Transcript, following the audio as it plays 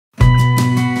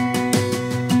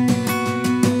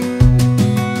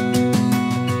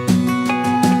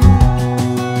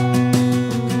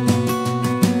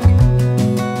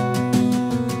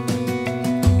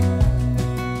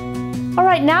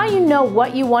know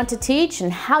what you want to teach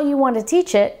and how you want to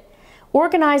teach it,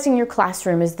 organizing your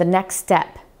classroom is the next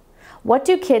step. What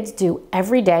do kids do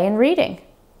every day in reading?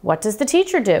 What does the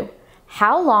teacher do?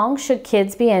 How long should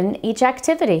kids be in each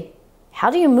activity? How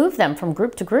do you move them from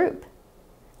group to group?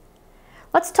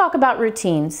 Let's talk about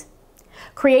routines.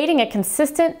 Creating a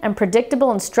consistent and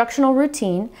predictable instructional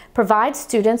routine provides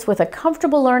students with a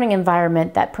comfortable learning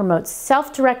environment that promotes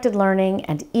self-directed learning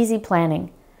and easy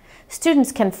planning.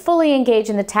 Students can fully engage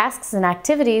in the tasks and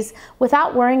activities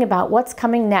without worrying about what's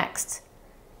coming next.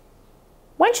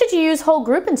 When should you use whole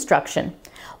group instruction?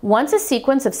 Once a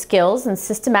sequence of skills and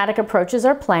systematic approaches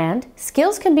are planned,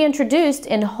 skills can be introduced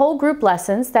in whole group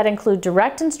lessons that include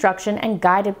direct instruction and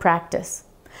guided practice.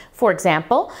 For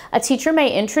example, a teacher may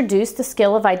introduce the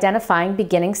skill of identifying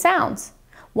beginning sounds.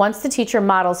 Once the teacher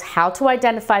models how to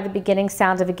identify the beginning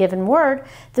sound of a given word,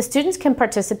 the students can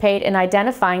participate in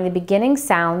identifying the beginning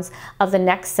sounds of the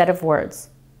next set of words.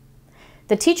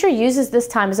 The teacher uses this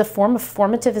time as a form of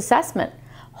formative assessment.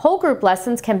 Whole group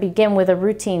lessons can begin with a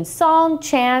routine song,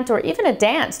 chant, or even a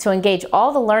dance to engage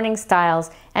all the learning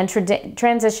styles and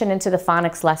transition into the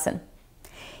phonics lesson.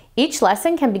 Each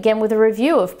lesson can begin with a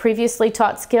review of previously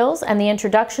taught skills and the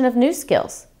introduction of new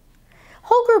skills.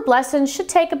 Whole group lessons should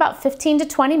take about 15 to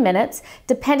 20 minutes,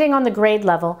 depending on the grade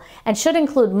level, and should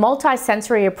include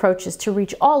multi-sensory approaches to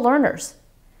reach all learners.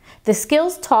 The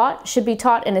skills taught should be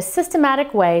taught in a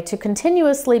systematic way to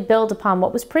continuously build upon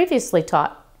what was previously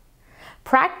taught.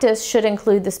 Practice should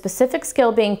include the specific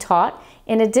skill being taught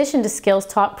in addition to skills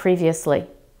taught previously.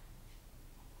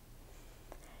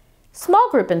 Small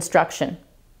group instruction.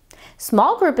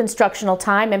 Small group instructional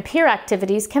time and peer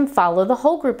activities can follow the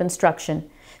whole group instruction.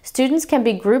 Students can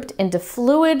be grouped into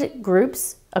fluid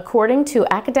groups according to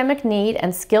academic need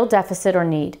and skill deficit or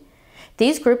need.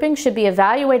 These groupings should be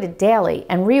evaluated daily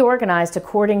and reorganized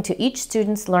according to each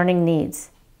student's learning needs.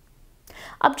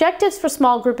 Objectives for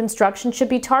small group instruction should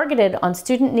be targeted on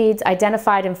student needs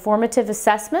identified in formative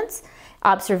assessments,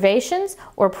 observations,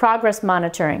 or progress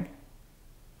monitoring.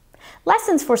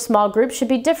 Lessons for small groups should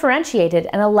be differentiated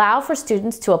and allow for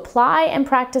students to apply and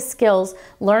practice skills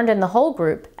learned in the whole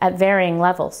group at varying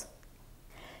levels.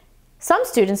 Some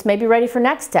students may be ready for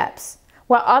next steps,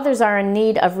 while others are in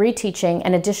need of reteaching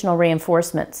and additional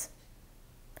reinforcements.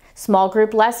 Small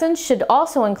group lessons should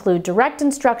also include direct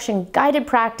instruction, guided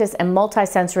practice, and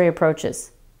multisensory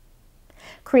approaches.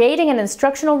 Creating an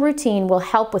instructional routine will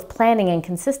help with planning and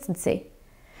consistency.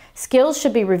 Skills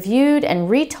should be reviewed and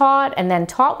retaught and then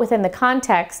taught within the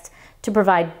context to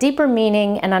provide deeper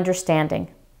meaning and understanding.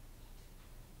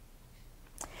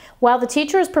 While the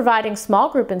teacher is providing small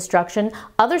group instruction,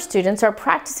 other students are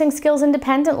practicing skills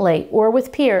independently or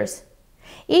with peers.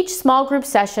 Each small group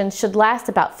session should last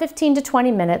about 15 to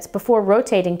 20 minutes before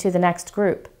rotating to the next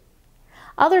group.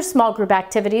 Other small group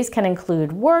activities can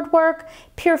include word work,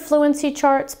 peer fluency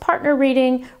charts, partner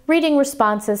reading, reading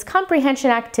responses, comprehension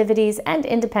activities, and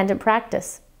independent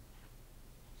practice.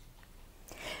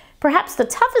 Perhaps the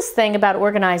toughest thing about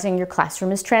organizing your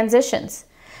classroom is transitions.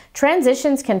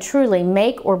 Transitions can truly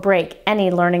make or break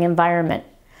any learning environment.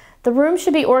 The room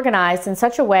should be organized in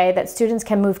such a way that students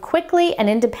can move quickly and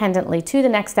independently to the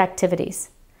next activities.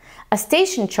 A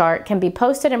station chart can be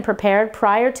posted and prepared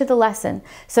prior to the lesson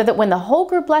so that when the whole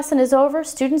group lesson is over,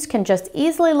 students can just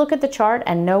easily look at the chart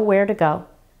and know where to go.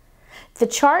 The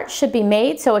chart should be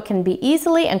made so it can be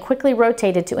easily and quickly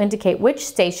rotated to indicate which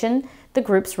station the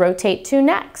groups rotate to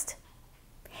next.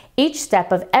 Each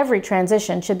step of every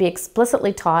transition should be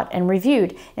explicitly taught and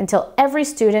reviewed until every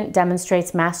student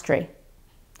demonstrates mastery.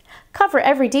 Cover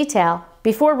every detail.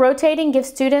 Before rotating, give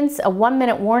students a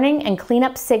 1-minute warning and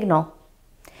cleanup signal.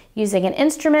 Using an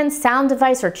instrument, sound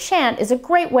device, or chant is a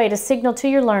great way to signal to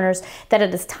your learners that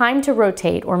it is time to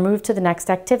rotate or move to the next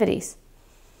activities.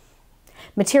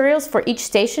 Materials for each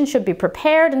station should be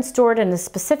prepared and stored in a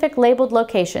specific labeled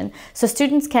location so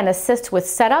students can assist with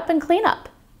setup and cleanup.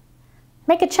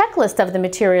 Make a checklist of the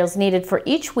materials needed for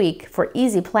each week for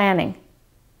easy planning.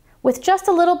 With just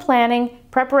a little planning,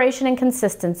 preparation, and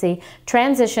consistency,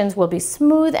 transitions will be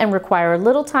smooth and require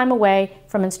little time away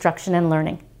from instruction and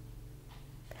learning.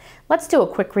 Let's do a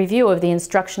quick review of the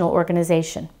instructional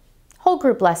organization. Whole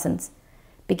group lessons.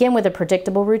 Begin with a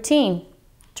predictable routine.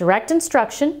 Direct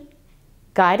instruction,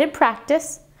 guided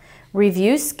practice,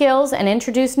 review skills and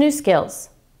introduce new skills.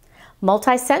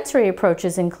 Multisensory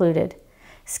approaches included.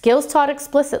 Skills taught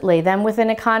explicitly, then within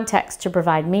a context to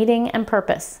provide meaning and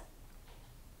purpose.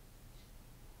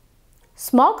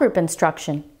 Small group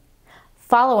instruction.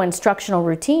 Follow instructional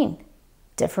routine.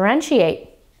 Differentiate.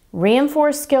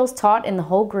 Reinforce skills taught in the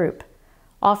whole group.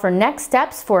 Offer next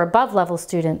steps for above-level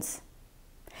students.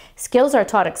 Skills are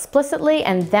taught explicitly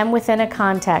and then within a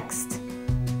context.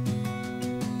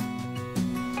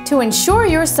 To ensure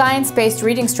your science-based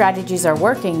reading strategies are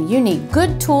working, you need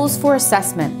good tools for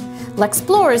assessment.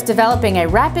 Lexplore is developing a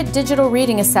rapid digital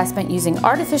reading assessment using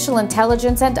artificial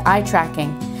intelligence and eye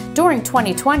tracking. During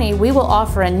 2020, we will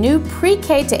offer a new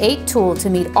pre-K to 8 tool to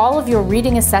meet all of your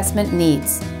reading assessment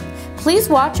needs. Please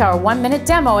watch our 1-minute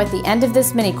demo at the end of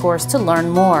this mini course to learn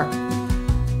more.